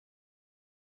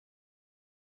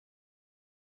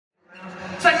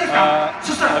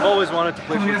I've always wanted to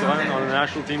play for Ghana on the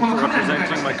national team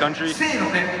representing my country.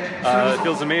 It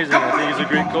feels amazing. I think he's a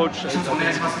great coach. I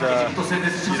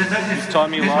think he's taught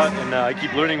me a lot, and I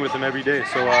keep learning with him every day.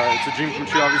 So it's a dream come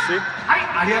true, obviously,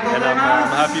 and I'm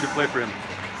happy to play for him.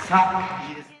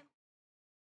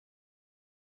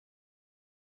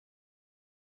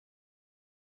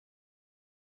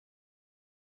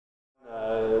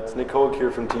 It's Nick Hoag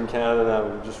here from Team Canada,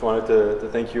 and I just wanted to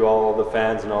thank you all the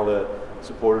fans and all the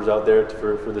supporters out there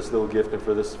for this little gift and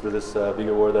for this big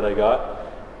award that I got.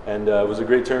 And it was a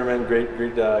great tournament,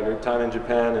 great time in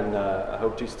Japan, and I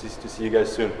hope to see you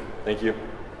guys soon. Thank you.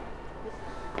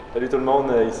 Salut tout le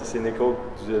monde, ici c'est Nick Hoag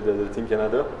de Team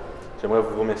Canada. J'aimerais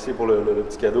vous remercier pour le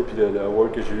petit cadeau puis le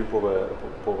award que j'ai eu pour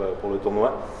le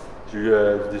tournoi. J'ai eu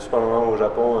des super moments au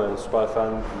Japon, super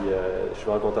fan, puis je suis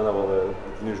vraiment content d'avoir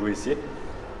venu jouer ici.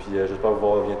 Puis j'espère vous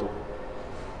voir bientôt.